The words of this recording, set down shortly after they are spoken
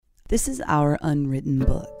This is Our Unwritten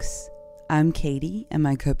Books. I'm Katie, and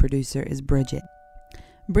my co-producer is Bridget.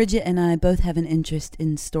 Bridget and I both have an interest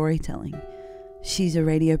in storytelling. She's a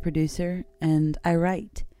radio producer, and I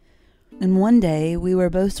write. And one day, we were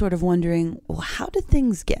both sort of wondering, well, how do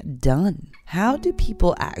things get done? How do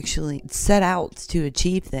people actually set out to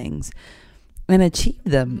achieve things and achieve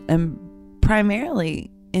them? And primarily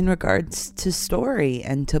in regards to story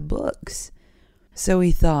and to books. So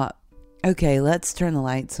we thought, okay, let's turn the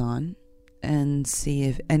lights on and see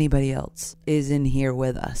if anybody else is in here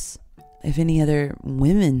with us. If any other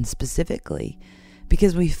women specifically,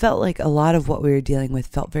 because we felt like a lot of what we were dealing with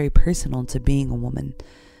felt very personal to being a woman,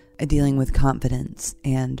 dealing with confidence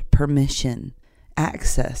and permission,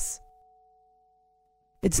 access.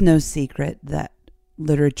 It's no secret that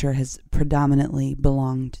literature has predominantly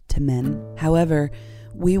belonged to men. However,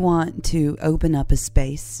 we want to open up a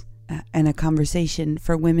space and a conversation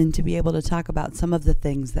for women to be able to talk about some of the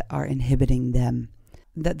things that are inhibiting them,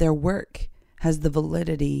 that their work has the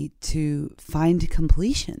validity to find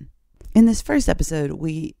completion. In this first episode,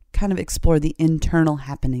 we kind of explore the internal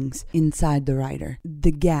happenings inside the writer, the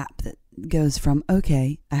gap that goes from,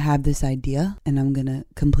 okay, I have this idea and I'm going to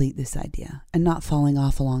complete this idea, and not falling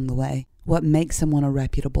off along the way. What makes someone a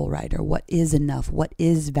reputable writer? What is enough? What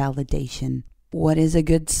is validation? What is a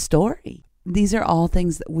good story? These are all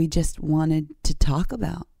things that we just wanted to talk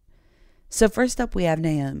about. So first up, we have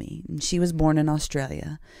Naomi. She was born in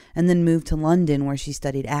Australia and then moved to London, where she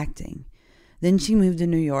studied acting. Then she moved to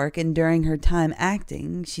New York, and during her time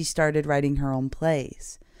acting, she started writing her own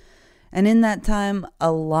plays. And in that time,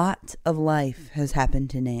 a lot of life has happened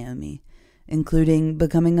to Naomi, including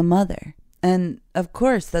becoming a mother. And of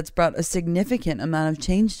course, that's brought a significant amount of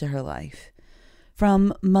change to her life.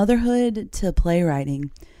 From motherhood to playwriting,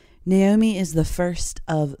 Naomi is the first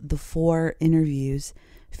of the 4 interviews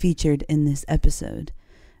featured in this episode.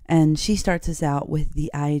 And she starts us out with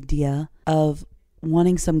the idea of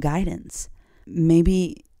wanting some guidance,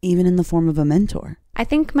 maybe even in the form of a mentor. I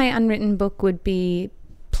think my unwritten book would be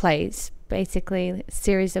plays, basically a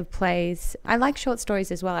series of plays. I like short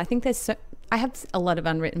stories as well. I think I have a lot of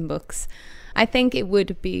unwritten books. I think it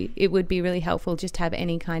would be really helpful just to have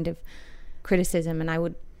any kind of criticism, and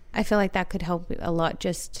I feel like that could help a lot,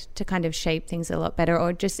 just to kind of shape things a lot better,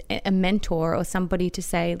 or just a mentor or somebody to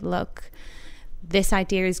say, look, this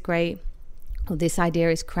idea is great, or this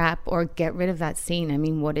idea is crap, or get rid of that scene. I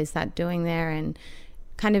mean, what is that doing there? And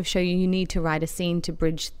kind of show you need to write a scene to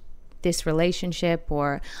bridge this relationship,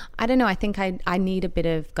 or I don't know. I think I need a bit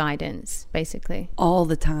of guidance, basically. All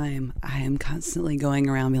the time, I am constantly going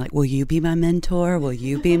around being like, will you be my mentor? Will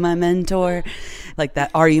you be my mentor? Like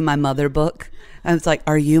that Are You My Mother book. And it's like,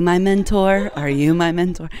 are you my mentor? Are you my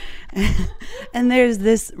mentor? And there's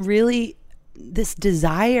this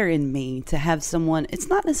desire in me to have someone. It's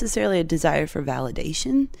not necessarily a desire for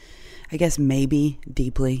validation. I guess maybe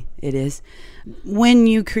deeply it is. When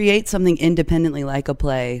you create something independently, like a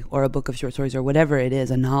play or a book of short stories or whatever it is,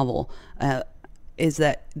 a novel,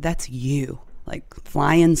 that's you, like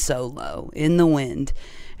flying solo in the wind.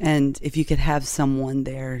 And if you could have someone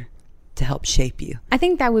there to help shape you, I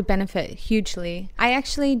think that would benefit hugely. I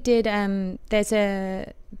actually did, there's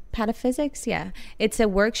a pataphysics, it's a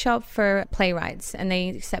workshop for playwrights, and they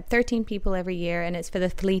accept 13 people every year, and it's for the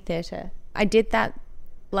Flea Theatre. I did that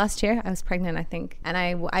last year. I was pregnant, I think, and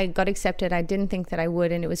I got accepted. I didn't think that I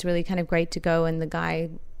would, and it was really kind of great to go. And the guy,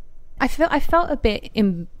 I felt a bit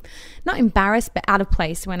not embarrassed, but out of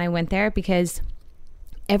place when I went there, because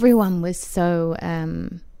everyone was so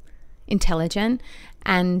intelligent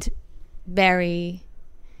and very,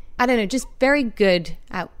 I don't know, just very good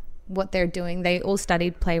at what they're doing. They all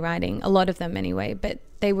studied playwriting, a lot of them anyway, but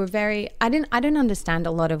they were very, I didn't understand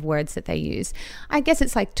a lot of words that they use. I guess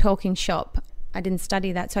it's like talking shop. I didn't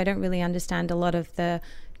study that, so I don't really understand a lot of the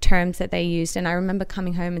terms that they used. And I remember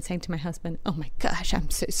coming home and saying to my husband, oh my gosh,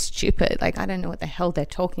 I'm so stupid. Like, I don't know what the hell they're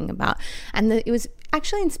talking about. And it was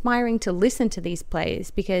actually inspiring to listen to these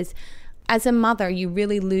plays, because as a mother, you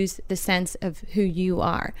really lose the sense of who you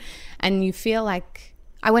are. And you feel like,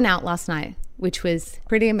 I went out last night, which was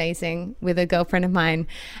pretty amazing, with a girlfriend of mine.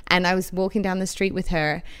 And I was walking down the street with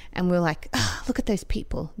her, and we were like, oh, look at those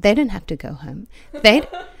people. They don't have to go home.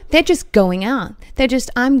 They're just going out.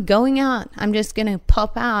 I'm going out. I'm just going to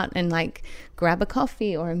pop out and like grab a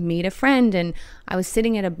coffee or meet a friend. And I was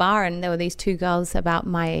sitting at a bar, and there were these 2 girls about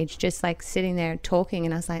my age, just like sitting there talking.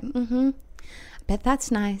 And I was like, I bet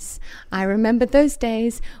that's nice. I remember those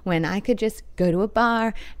days when I could just go to a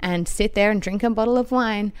bar and sit there and drink a bottle of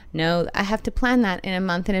wine. No, I have to plan that in a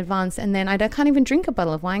month in advance, and then I can't even drink a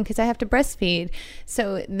bottle of wine because I have to breastfeed.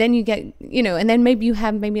 So then you get, and then maybe you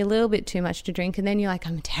have maybe a little bit too much to drink, and then you're like,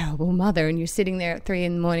 I'm a terrible mother, and you're sitting there at 3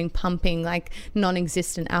 a.m. pumping like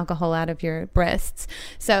non-existent alcohol out of your breasts.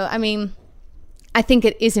 So, I mean, I think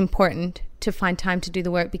it is important to find time to do the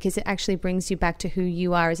work, because it actually brings you back to who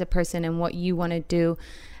you are as a person and what you want to do,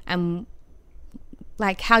 and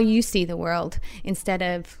like how you see the world, instead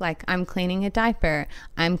of like, I'm cleaning a diaper,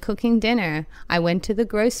 I'm cooking dinner, I went to the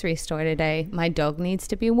grocery store today, my dog needs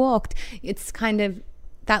to be walked. It's kind of,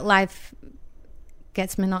 that life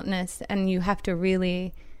gets monotonous, and you have to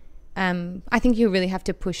really, I think you really have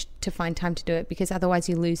to push to find time to do it, because otherwise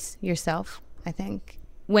you lose yourself, I think.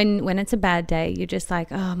 When it's a bad day, you're just like,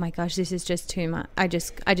 oh my gosh, this is just too much. I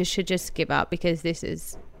just should just give up, because this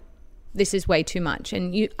is way too much.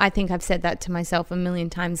 And I think I've said that to myself a million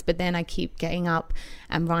times, but then I keep getting up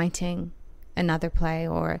and writing another play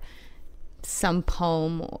or some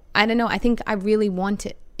poem. I don't know. I think I really want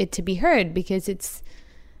it to be heard, because it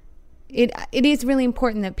is really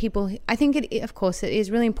important that people, I think of course it is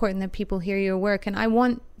really important that people hear your work, and I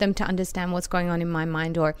want them to understand what's going on in my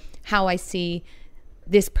mind, or how I see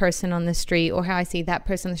this person on the street, or how I see that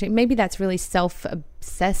person on the street. Maybe that's really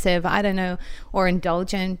self-obsessive, I don't know, or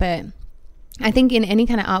indulgent, but I think in any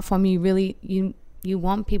kind of art form, you really, you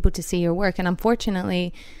want people to see your work. And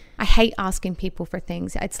unfortunately, I hate asking people for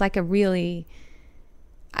things. It's like I'm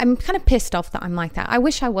kind of pissed off that I'm like that. I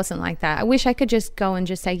wish I wasn't like that. I wish I could just go and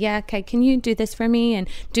just say, yeah, okay, can you do this for me and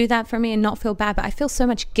do that for me and not feel bad? But I feel so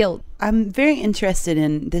much guilt. I'm very interested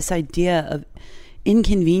in this idea of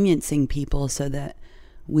inconveniencing people so that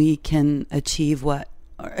we can achieve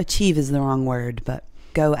achieve is the wrong word, but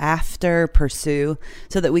pursue,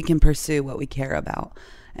 so that we can pursue what we care about.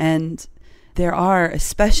 And there are,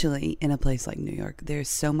 especially in a place like New York, there's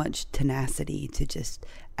so much tenacity to just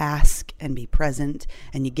ask and be present,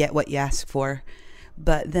 and you get what you ask for.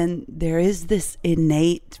 But then there is this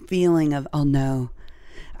innate feeling of, oh no,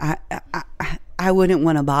 I wouldn't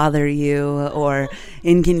want to bother you or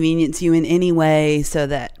inconvenience you in any way, so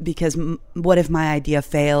that, because what if my idea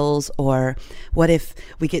fails, or what if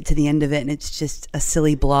we get to the end of it and it's just a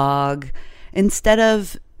silly blog, instead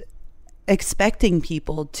of expecting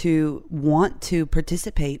people to want to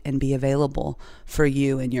participate and be available for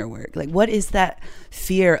you and your work. Like, what is that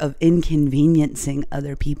fear of inconveniencing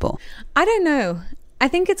other people? I don't know. I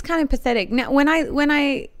think it's kind of pathetic. Now, when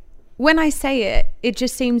I say it, it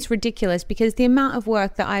just seems ridiculous, because the amount of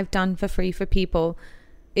work that I've done for free for people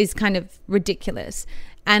is kind of ridiculous.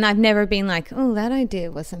 And I've never been like, oh, that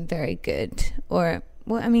idea wasn't very good. Or,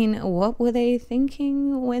 well, I mean, what were they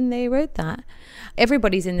thinking when they wrote that?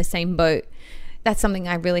 Everybody's in the same boat. That's something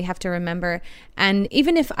I really have to remember. And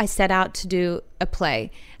even if I set out to do a play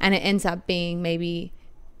and it ends up being maybe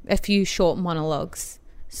a few short monologues,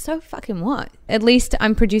 so fucking what? At least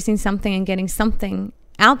I'm producing something and getting something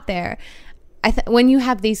out there. When you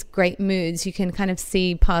have these great moods, you can kind of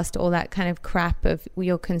see past all that kind of crap of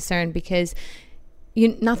your concern, because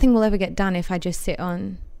nothing will ever get done if I just sit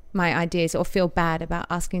on my ideas or feel bad about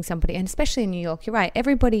asking somebody. And especially in New York, you're right,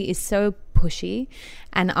 everybody is so pushy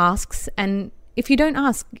and asks, and if you don't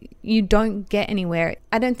ask, you don't get anywhere.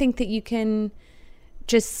 I don't think that you can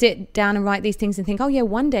just sit down and write these things and think, oh yeah,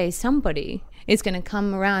 one day somebody is going to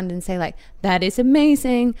come around and say like, that is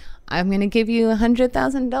amazing, I'm going to give you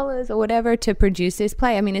 $100,000 or whatever to produce this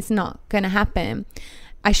play. I mean, it's not going to happen.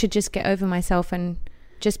 I should just get over myself and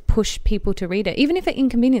just push people to read it, even if it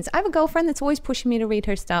inconvenience. I have a girlfriend that's always pushing me to read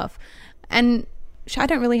her stuff, and I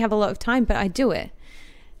don't really have a lot of time, but I do it.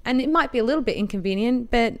 And it might be a little bit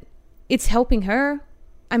inconvenient, but it's helping her.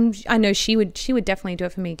 I know she would definitely do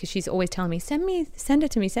it for me, because she's always telling me, send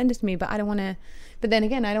it to me. But I don't want to. But then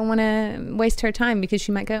again, I don't want to waste her time, because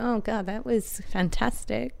she might go, oh God, that was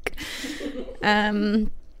fantastic.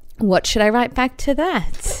 What should I write back to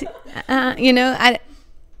that?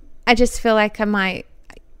 I just feel like I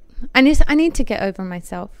need to get over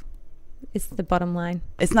myself. It's the bottom line.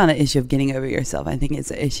 It's not an issue of getting over yourself. I think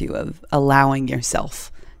it's an issue of allowing yourself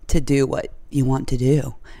to do what you want to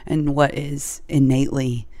do and what is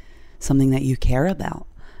innately something that you care about.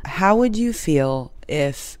 How would you feel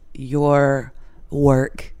if your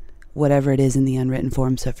work, whatever it is in the unwritten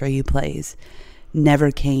form, so for you plays,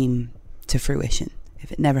 never came to fruition,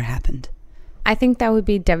 if it never happened? I think that would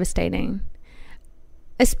be devastating,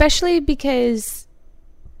 especially because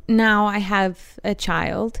now I have a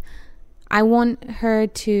child. I want her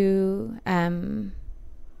to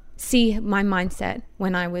see my mindset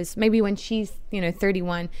when I was, maybe when she's,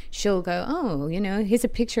 31, she'll go, oh, here's a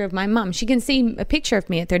picture of my mum. She can see a picture of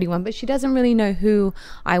me at 31, but she doesn't really know who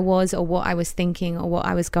I was or what I was thinking or what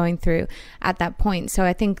I was going through at that point. So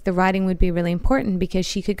I think the writing would be really important, because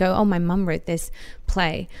she could go, oh, my mum wrote this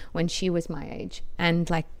play when she was my age, and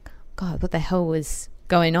like, God, what the hell was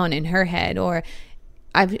going on in her head? Or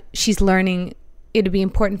she's learning. It'd be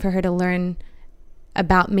important for her to learn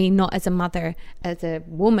about me, not as a mother, as a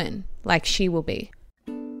woman, like she will be.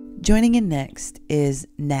 Joining in next is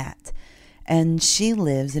Nat, and she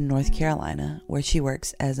lives in North Carolina, where she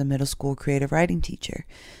works as a middle school creative writing teacher.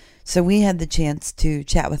 So we had the chance to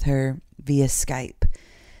chat with her via Skype.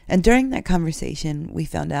 And during that conversation, we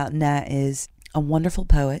found out Nat is a wonderful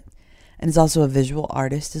poet and is also a visual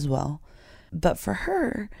artist as well. But for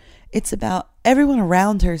her, it's about everyone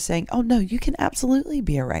around her saying, oh no, you can absolutely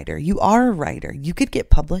be a writer. You are a writer. You could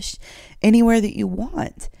get published anywhere that you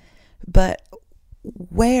want. But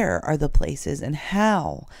where are the places, and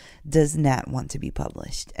how does Nat want to be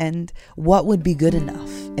published? And what would be good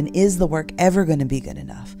enough? And is the work ever going to be good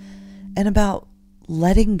enough? And about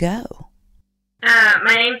letting go.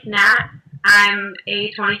 My name's Nat. I'm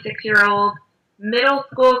a 26-year-old middle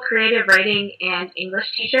school creative writing and English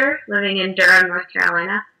teacher living in Durham, North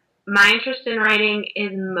Carolina. My interest in writing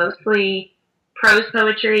is mostly prose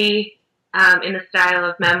poetry in the style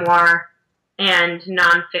of memoir and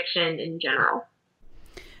nonfiction in general.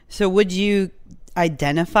 So would you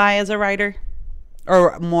identify as a writer,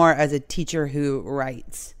 or more as a teacher who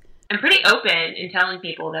writes? I'm pretty open in telling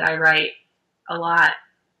people that I write a lot,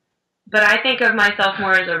 but I think of myself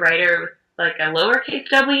more as a writer with like a lowercase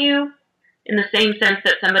w, in the same sense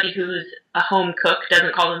that somebody who's a home cook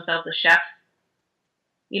doesn't call themselves a chef.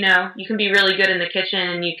 You can be really good in the kitchen,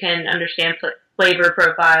 and you can understand flavor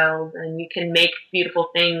profiles, and you can make beautiful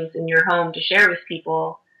things in your home to share with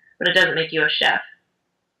people, but it doesn't make you a chef.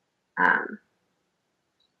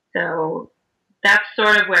 So that's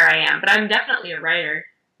sort of where I am, but I'm definitely a writer.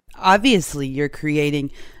 Obviously, you're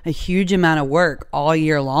creating a huge amount of work all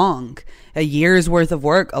year long, a year's worth of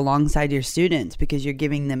work alongside your students, because you're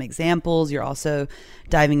giving them examples. You're also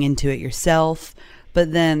diving into it yourself,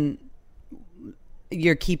 but then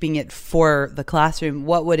you're keeping it for the classroom.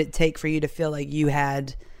 What would it take for you to feel like you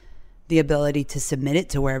had the ability to submit it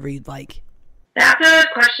to wherever you'd like? That's a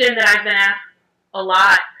question that I've been asked a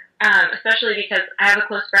lot, especially because I have a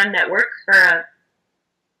close friend that works for a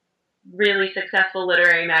really successful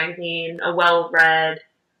literary magazine, a well-read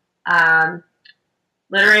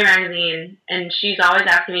literary magazine, and she's always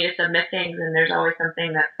asking me to submit things, and there's always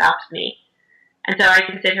something that stops me. And so I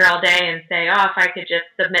can sit here all day and say, oh, if I could just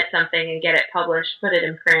submit something and get it published, put it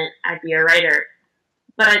in print, I'd be a writer.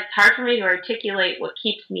 But it's hard for me to articulate what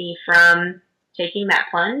keeps me from taking that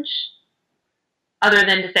plunge, other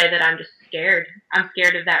than to say that I'm just scared. I'm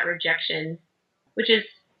scared of that rejection, which is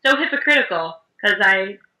so hypocritical, because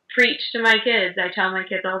I preach to my kids. I tell my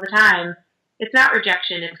kids all the time, it's not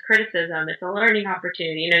rejection, it's criticism, it's a learning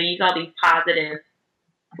opportunity. You use all these positive,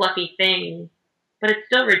 fluffy things, but it's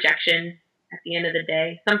still rejection at the end of the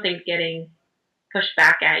day. Something's getting pushed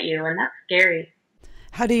back at you, and that's scary.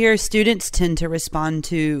 How do your students tend to respond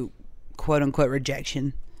to quote-unquote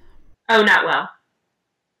rejection? Oh, not well.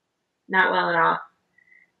 Not well at all.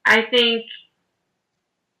 I think,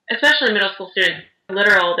 especially middle school students,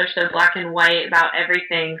 literal, they're so black and white about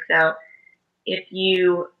everything. So if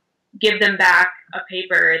you give them back a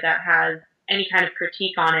paper that has any kind of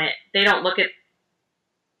critique on it, they don't look at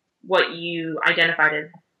what you identified as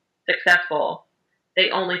successful.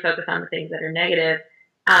 They only focus on the things that are negative.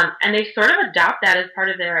 And they sort of adopt that as part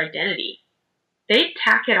of their identity. They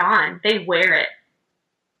tack it on. They wear it.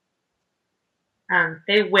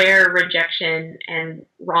 They wear rejection and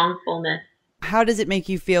wrongfulness. How does it make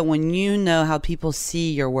you feel when you know how people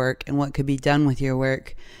see your work and what could be done with your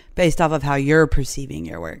work based off of how you're perceiving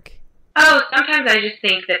your work? Oh, sometimes I just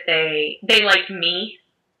think that they like me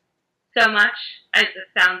so much. It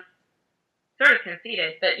sounds sort of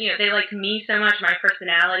conceited, but they like me so much, my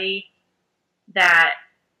personality, that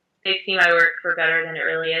they see my work for better than it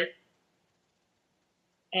really is.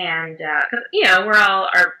 And because we're all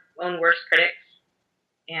our own worst critics,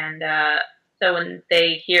 and so when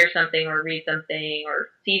they hear something or read something or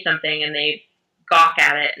see something and they gawk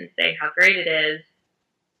at it and say how great it is,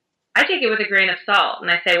 I take it with a grain of salt,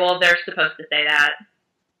 and I say, well, they're supposed to say that,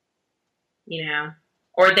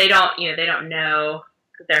 or they don't, they don't know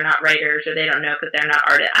because they're not writers, or they don't know because they're not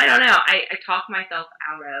artists. I don't know. I talk myself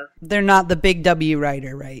out of. They're not the big W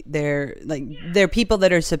writer, right? They're people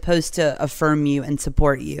that are supposed to affirm you and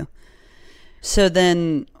support you. So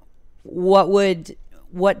then what would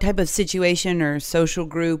what type of situation or social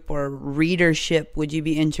group or readership would you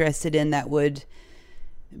be interested in that would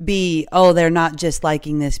be, oh, they're not just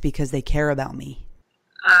liking this because they care about me?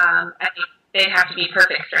 I think they'd have to be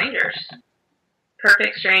perfect strangers.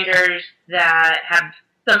 Perfect strangers that have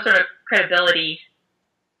some sort of credibility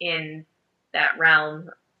in that realm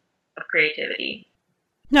of creativity.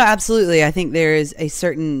 No, absolutely. I think there is a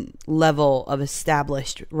certain level of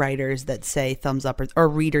established writers that say thumbs up, or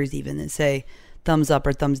readers even that say thumbs up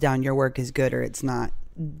or thumbs down, your work is good or it's not.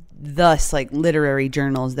 Thus, like literary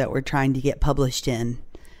journals that we're trying to get published in,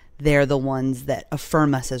 they're the ones that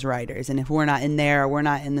affirm us as writers. And if we're not in there, or we're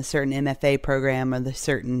not in the certain MFA program or the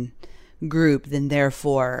certain group, then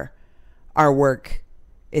therefore our work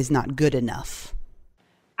is not good enough.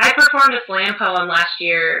 I performed a slam poem last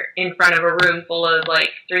year in front of a room full of like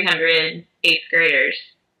 300 eighth graders.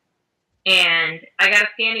 And I got a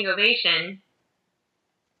standing ovation.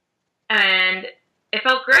 And it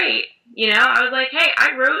felt great. You know, I was like, hey,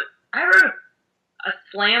 I wrote a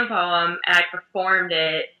slam poem and I performed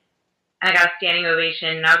it. And I got a standing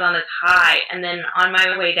ovation and I was on this high. And then on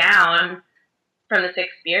my way down from this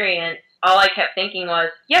experience, all I kept thinking was,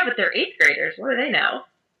 yeah, but they're eighth graders. What do they know?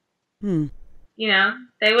 You know,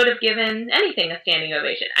 they would have given anything a standing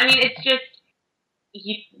ovation. I mean, it's just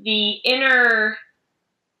the inner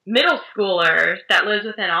middle schooler that lives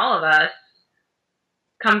within all of us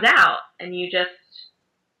comes out, and you just,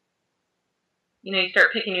 you know, you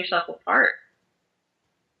start picking yourself apart.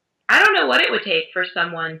 I don't know what it would take for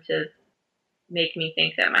someone to make me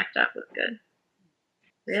think that my stuff was good.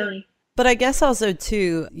 Really. But I guess also,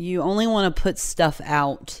 too, you only want to put stuff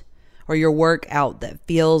out or your work out that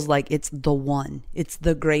feels like it's the one. It's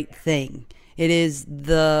the great thing. It is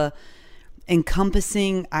the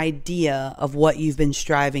encompassing idea of what you've been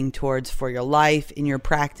striving towards for your life, in your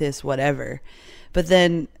practice, whatever. But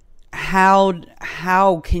then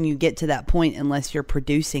how can you get to that point unless you're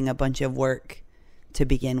producing a bunch of work to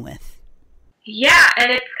begin with? Yeah,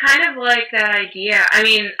 and it's kind of like that idea. I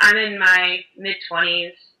mean, I'm in my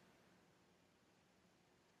mid-20s.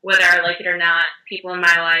 Whether I like it or not, people in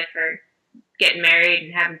my life are getting married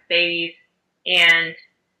and having babies, and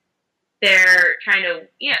they're trying to,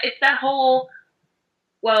 you know, it's that whole,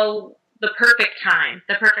 well, the perfect time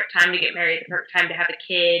to get married, the perfect time to have a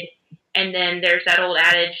kid, and then there's that old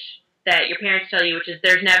adage that your parents tell you, which is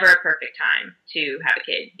there's never a perfect time to have a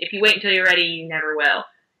kid. If you wait until you're ready, you never will.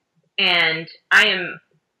 And I am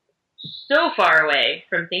so far away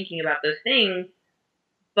from thinking about those things,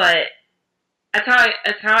 but that's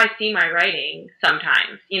how I see my writing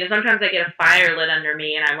sometimes. You know, sometimes I get a fire lit under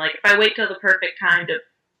me, and I'm like, if I wait till the perfect time to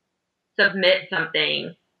submit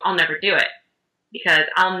something, I'll never do it. Because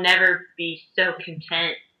I'll never be so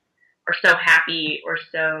content or so happy or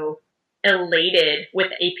so elated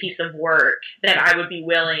with a piece of work that I would be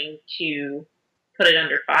willing to put it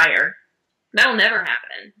under fire. That'll never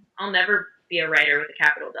happen. I'll never be a writer with a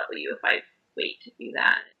capital W if I wait to do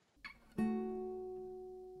that.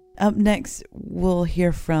 Up next, we'll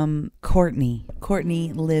hear from Courtney.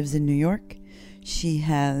 Courtney lives in New York. She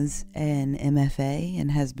has an MFA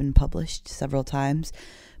and has been published several times,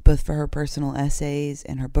 both for her personal essays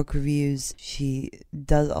and her book reviews. She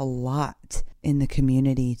does a lot in the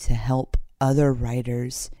community to help other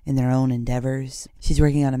writers in their own endeavors. She's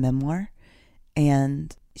working on a memoir,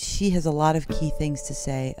 and she has a lot of key things to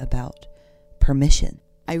say about permission.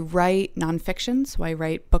 I write nonfiction, so I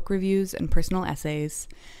write book reviews and personal essays.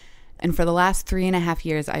 And for the last 3.5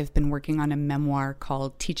 years, I've been working on a memoir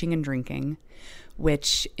called Teaching and Drinking,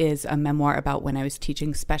 which is a memoir about when I was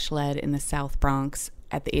teaching special ed in the South Bronx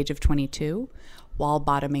at the age of 22 while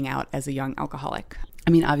bottoming out as a young alcoholic. I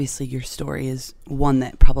mean, obviously your story is one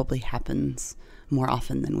that probably happens more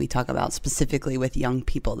often than we talk about, specifically with young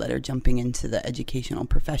people that are jumping into the educational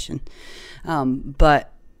profession.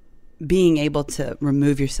 But being able to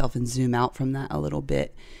remove yourself and zoom out from that a little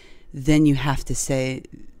bit, then you have to say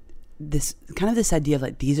this idea of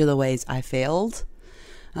like, these are the ways I failed.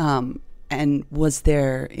 And was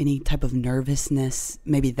there any type of nervousness?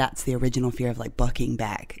 Maybe that's the original fear of like bucking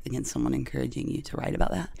back against someone encouraging you to write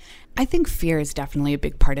about that. I think fear is definitely a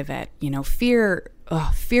big part of it. You know, fear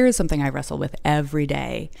is something I wrestle with every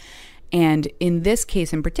day. And in this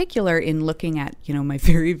case in particular, in looking at, you know, my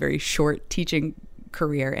very, very short teaching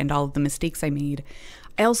career and all of the mistakes I made,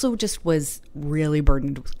 I also just was really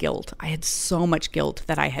burdened with guilt. I had so much guilt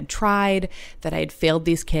that I had tried, that I had failed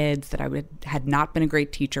these kids, that I had not been a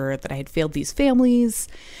great teacher, that I had failed these families.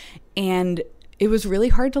 And it was really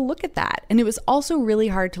hard to look at that. And it was also really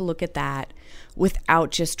hard to look at that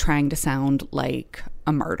without just trying to sound like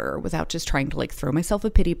a martyr, without just trying to like throw myself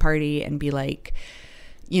a pity party and be like,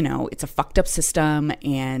 you know, it's a fucked up system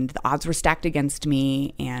and the odds were stacked against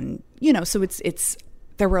me. And, you know, so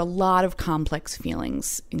there were a lot of complex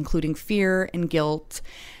feelings, including fear and guilt,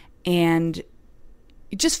 and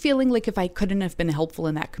just feeling like if I couldn't have been helpful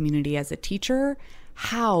in that community as a teacher,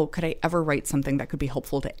 how could I ever write something that could be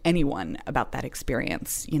helpful to anyone about that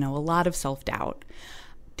experience? You know, a lot of self-doubt.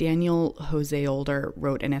 Daniel Jose Older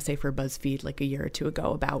wrote an essay for BuzzFeed like a year or two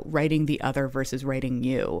ago about writing the other versus writing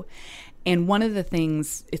you. And one of the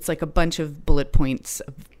things, it's like a bunch of bullet points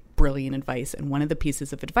of brilliant advice. And one of the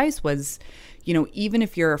pieces of advice was, you know, even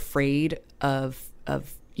if you're afraid of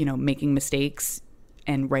you know, making mistakes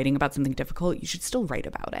and writing about something difficult, you should still write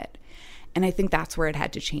about it. And I think that's where it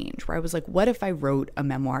had to change, where I was like, what if I wrote a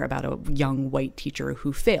memoir about a young white teacher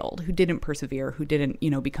who failed, who didn't persevere, who didn't, you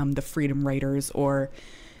know, become the freedom writers, or,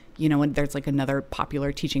 you know, and there's like another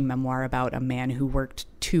popular teaching memoir about a man who worked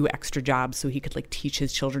 2 extra jobs so he could like teach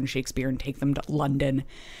his children Shakespeare and take them to London.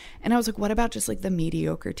 And I was like, what about just like the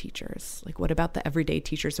mediocre teachers? Like, what about the everyday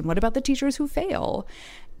teachers? And what about the teachers who fail?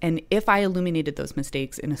 And if I illuminated those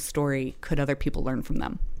mistakes in a story, could other people learn from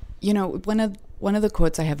them? You know, one of the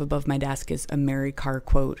quotes I have above my desk is a Mary Carr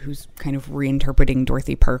quote, who's kind of reinterpreting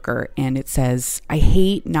Dorothy Parker. And it says, I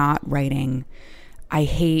hate not writing. I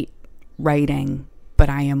hate writing, but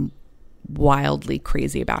I am wildly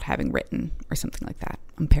crazy about having written, or something like that.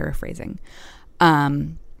 I'm paraphrasing.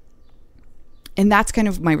 And that's kind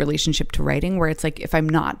of my relationship to writing, where it's like, if I'm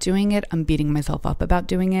not doing it, I'm beating myself up about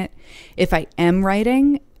doing it. If I am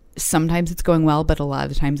writing, sometimes it's going well, but a lot of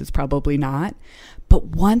the times it's probably not. But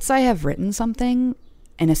once I have written something,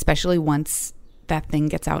 and especially once that thing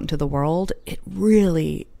gets out into the world, it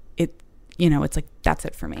really, you know, it's like, that's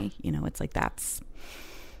it for me. You know, it's like, it's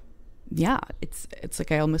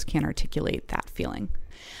like I almost can't articulate that feeling.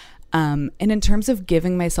 And in terms of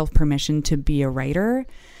giving myself permission to be a writer,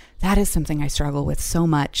 that is something I struggle with so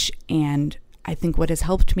much. And I think what has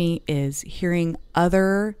helped me is hearing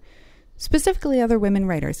specifically other women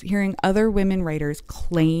writers, hearing other women writers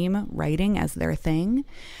claim writing as their thing,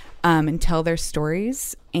 and tell their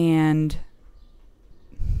stories. And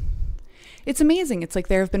it's amazing. It's like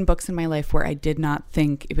there have been books in my life where I did not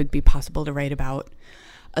think it would be possible to write about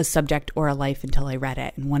a subject or a life until I read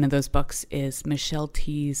it. And one of those books is Michelle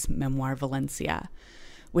T's memoir, Valencia,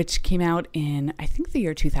 which came out in, I think, the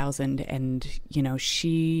year 2000. And, you know,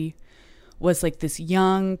 she was like this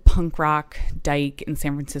young punk rock dyke in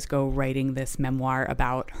San Francisco writing this memoir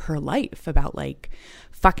about her life, about like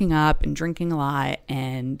fucking up and drinking a lot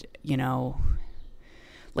and, you know,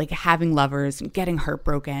 like having lovers and getting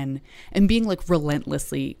heartbroken and being like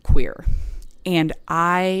relentlessly queer. And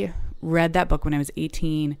I read that book when I was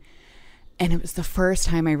 18, and it was the first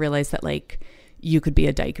time I realized that like you could be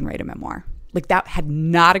a dyke and write a memoir. Like that had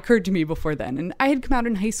not occurred to me before then. And I had come out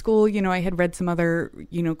in high school, you know, I had read some other,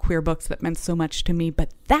 you know, queer books that meant so much to me.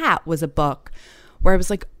 But that was a book where I was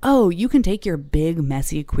like, oh, you can take your big,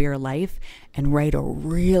 messy queer life and write a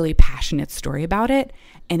really passionate story about it,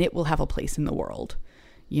 and it will have a place in the world,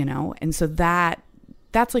 you know? And so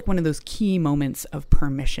that's like one of those key moments of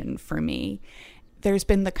permission for me. There's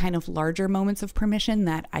been the kind of larger moments of permission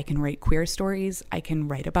that I can write queer stories. I can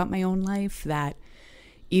write about my own life, that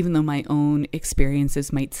even though my own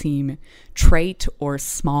experiences might seem trite or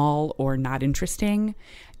small or not interesting,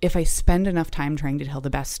 if I spend enough time trying to tell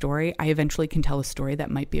the best story, I eventually can tell a story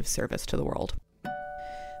that might be of service to the world.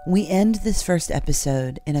 We end this first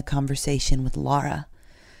episode in a conversation with Laura.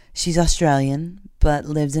 She's Australian, but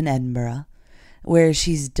lives in Edinburgh, where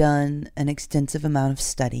she's done an extensive amount of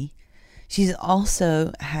study. She's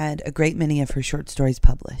also had a great many of her short stories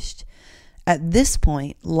published. At this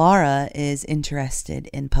point, Laura is interested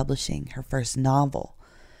in publishing her first novel,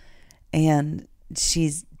 and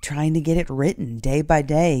she's trying to get it written day by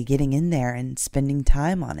day, getting in there and spending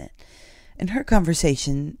time on it. And her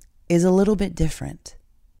conversation is a little bit different.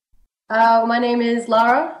 My name is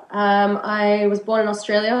Lara. I was born in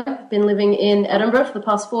Australia. I've been living in Edinburgh for the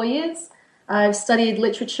past 4 years. I've studied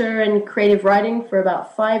literature and creative writing for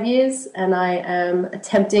about 5 years, and I am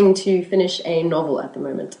attempting to finish a novel at the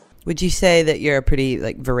moment. Would you say that you're a pretty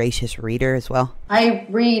voracious reader as well? I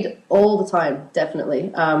read all the time,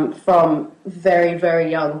 definitely. From very,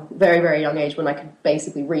 very young age, when I could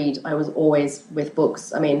basically read, I was always with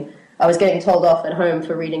books. I mean, I was getting told off at home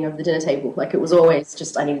for reading over the dinner table. Like, it was always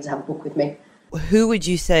just I needed to have a book with me. Who would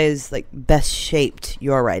you say is best shaped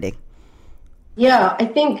your writing? Yeah, I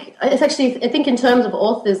think in terms of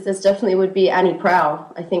authors, there's definitely would be Annie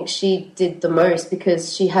Proulx. I think she did the most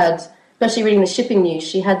because she had, especially reading the shipping news,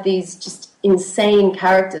 she had these just insane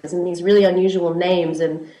characters and these really unusual names,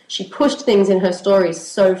 and she pushed things in her stories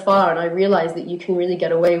so far, and I realized that you can really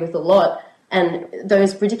get away with a lot And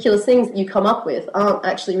those ridiculous things that you come up with aren't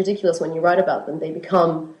actually ridiculous when you write about them. They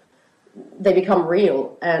become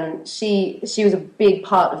real. And she was a big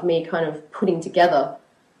part of me kind of putting together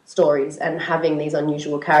stories and having these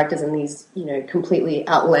unusual characters and these, completely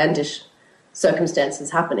outlandish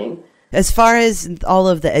circumstances happening. As far as all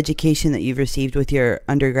of the education that you've received with your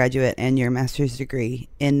undergraduate and your master's degree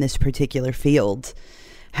in this particular field,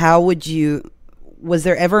 was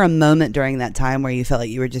there ever a moment during that time where you felt like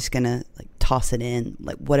you were just going to like toss it in?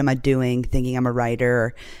 Like, what am I doing, thinking I'm a writer?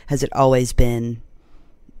 Or has it always been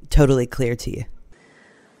totally clear to you?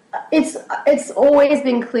 It's always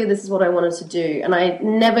been clear this is what I wanted to do. And I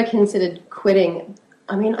never considered quitting.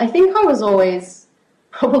 I mean, I think I was always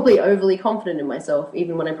probably overly confident in myself,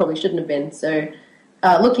 even when I probably shouldn't have been. So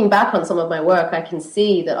looking back on some of my work, I can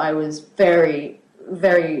see that I was very,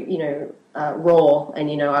 very, raw,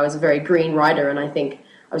 and, I was a very green writer, and I think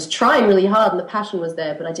I was trying really hard and the passion was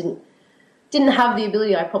there, but I didn't have the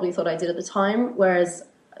ability I probably thought I did at the time. Whereas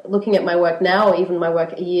looking at my work now, or even my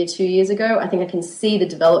work a year, 2 years ago, I think I can see the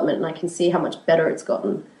development and I can see how much better it's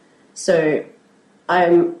gotten. So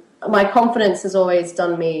my confidence has always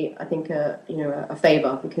done me, I think, a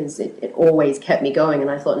favor, because it always kept me going. And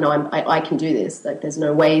I thought, no, I can do this. Like, there's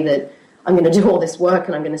no way that I'm going to do all this work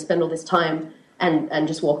and I'm going to spend all this time and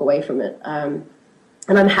just walk away from it. And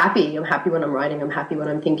I'm happy. I'm happy when I'm writing. I'm happy when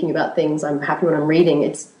I'm thinking about things. I'm happy when I'm reading.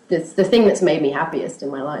 It's the thing that's made me happiest in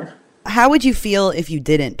my life. How would you feel if you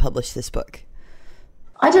didn't publish this book?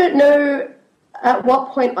 I don't know at what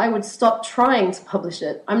point I would stop trying to publish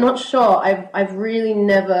it. I'm not sure. I've really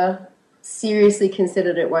never seriously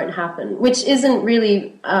considered it won't happen, which isn't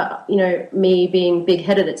really, me being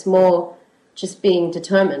big-headed. It's more just being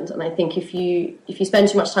determined. And I think if you spend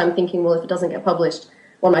too much time thinking, well, if it doesn't get published,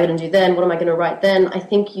 what am I going to do then? What am I going to write then? I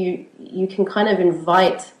think you can kind of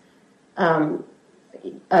invite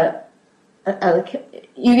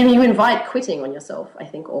you invite quitting on yourself, I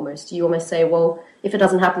think, almost. You almost say, well, if it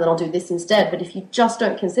doesn't happen, then I'll do this instead. But if you just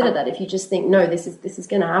don't consider that, if you just think, no, this is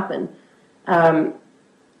going to happen,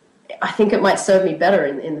 I think it might serve me better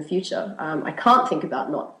in the future. I can't think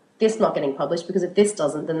about this not getting published, because if this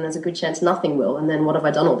doesn't, then there's a good chance nothing will. And then what have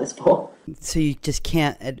I done all this for? So you just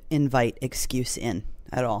can't invite excuse in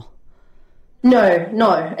at all? No,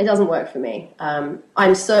 it doesn't work for me.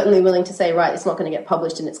 I'm certainly willing to say, right, it's not going to get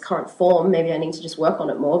published in its current form. Maybe I need to just work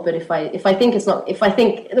on it more. But if I think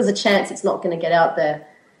there's a chance it's not going to get out there,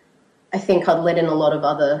 I think I'd let in a lot of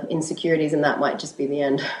other insecurities, and that might just be the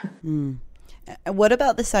end. What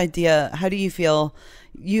about this idea? How do you feel?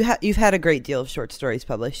 You've had a great deal of short stories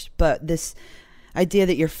published, but this idea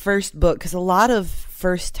that your first book, because a lot of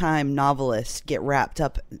first-time novelists get wrapped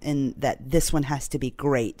up in that this one has to be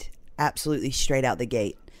great, absolutely straight out the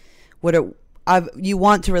gate. You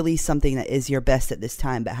want to release something that is your best at this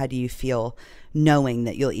time, but how do you feel knowing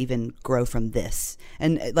that you'll even grow from this?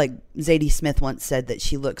 And like Zadie Smith once said that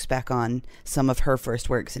she looks back on some of her first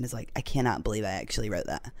works and is like, I cannot believe I actually wrote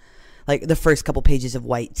that. Like the first couple pages of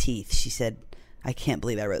White Teeth, she said, I can't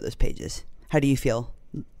believe I wrote those pages. How do you feel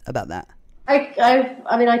about that? I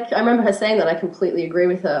remember her saying that. I completely agree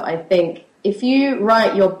with her. I think if you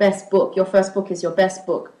write your best book, your first book is your best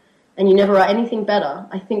book, and you never write anything better,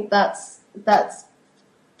 I think that's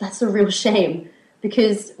a real shame,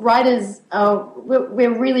 because writers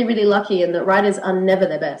we're really, really lucky in that writers are never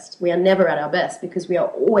their best. We are never at our best because we are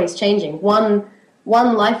always changing. One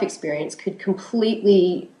life experience could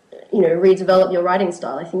completely, redevelop your writing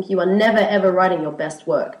style. I think you are never, ever writing your best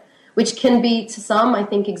work, which can be, to some, I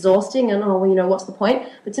think, exhausting and, what's the point?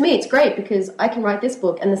 But to me, it's great because I can write this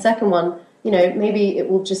book, and the second one, maybe it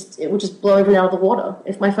will just blow over and out of the water.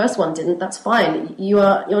 If my first one didn't, that's fine.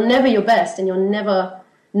 You're never your best, and you're never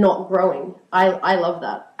not growing. I love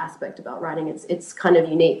that aspect about writing. It's kind of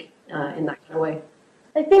unique in that kind of way.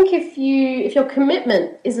 I think if your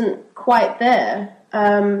commitment isn't quite there,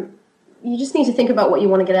 you just need to think about what you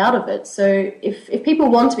want to get out of it. So if people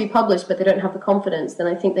want to be published but they don't have the confidence, then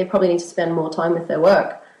I think they probably need to spend more time with their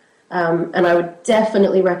work. And I would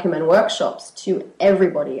definitely recommend workshops to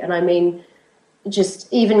everybody. And I mean,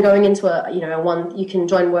 just even going into you can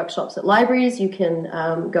join workshops at libraries, you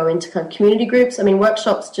can go into kind of community groups. I mean,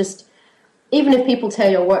 workshops, just even if people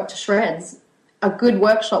tear your work to shreds, a good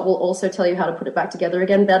workshop will also tell you how to put it back together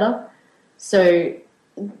again better. So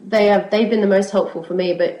they've been the most helpful for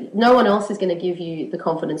me, but no one else is going to give you the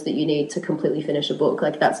confidence that you need to completely finish a book.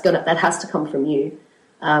 Like that has to come from you.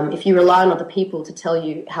 If you rely on other people to tell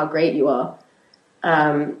you how great you are,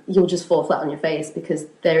 you'll just fall flat on your face, because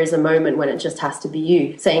there is a moment when it just has to be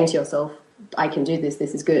you saying to yourself, I can do this,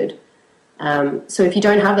 this is good. So if you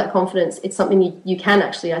don't have that confidence, it's something you can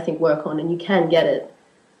actually, I think, work on, and you can get it.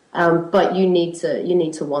 But you need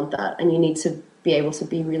to want that, and you need to be able to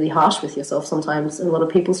be really harsh with yourself sometimes. And a lot of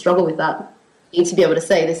people struggle with that. You need to be able to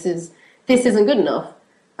say, this isn't good enough.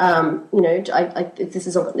 This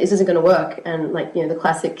isn't going to work. And the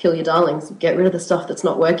classic kill your darlings, get rid of the stuff that's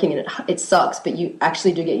not working, and it sucks, but you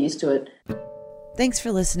actually do get used to it. Thanks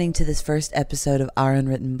for listening to this first episode of Our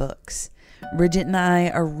Unwritten Books. Bridget and I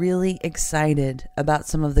are really excited about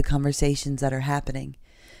some of the conversations that are happening,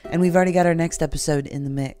 and we've already got our next episode in the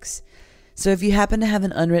mix. So if you happen to have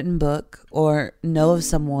an unwritten book or know of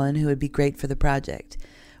someone who would be great for the project,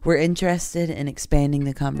 we're interested in expanding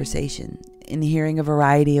the conversation, in hearing a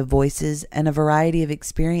variety of voices and a variety of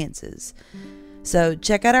experiences. So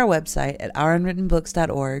check out our website at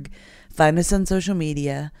ourunwrittenbooks.org, find us on social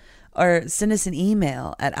media, or send us an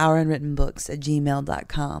email at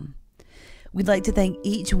ourunwrittenbooks@gmail.com. We'd like to thank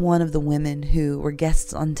each one of the women who were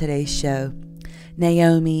guests on today's show: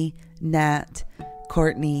 Naomi, Nat,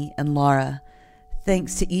 Courtney, and Laura.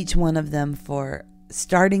 Thanks to each one of them for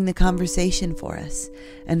starting the conversation for us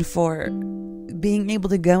and for being able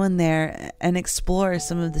to go in there and explore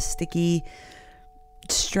some of the sticky,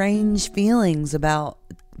 strange feelings about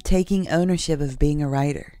taking ownership of being a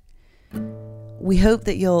writer. We hope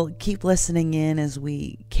that you'll keep listening in as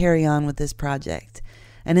we carry on with this project.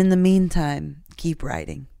 And in the meantime, keep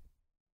writing.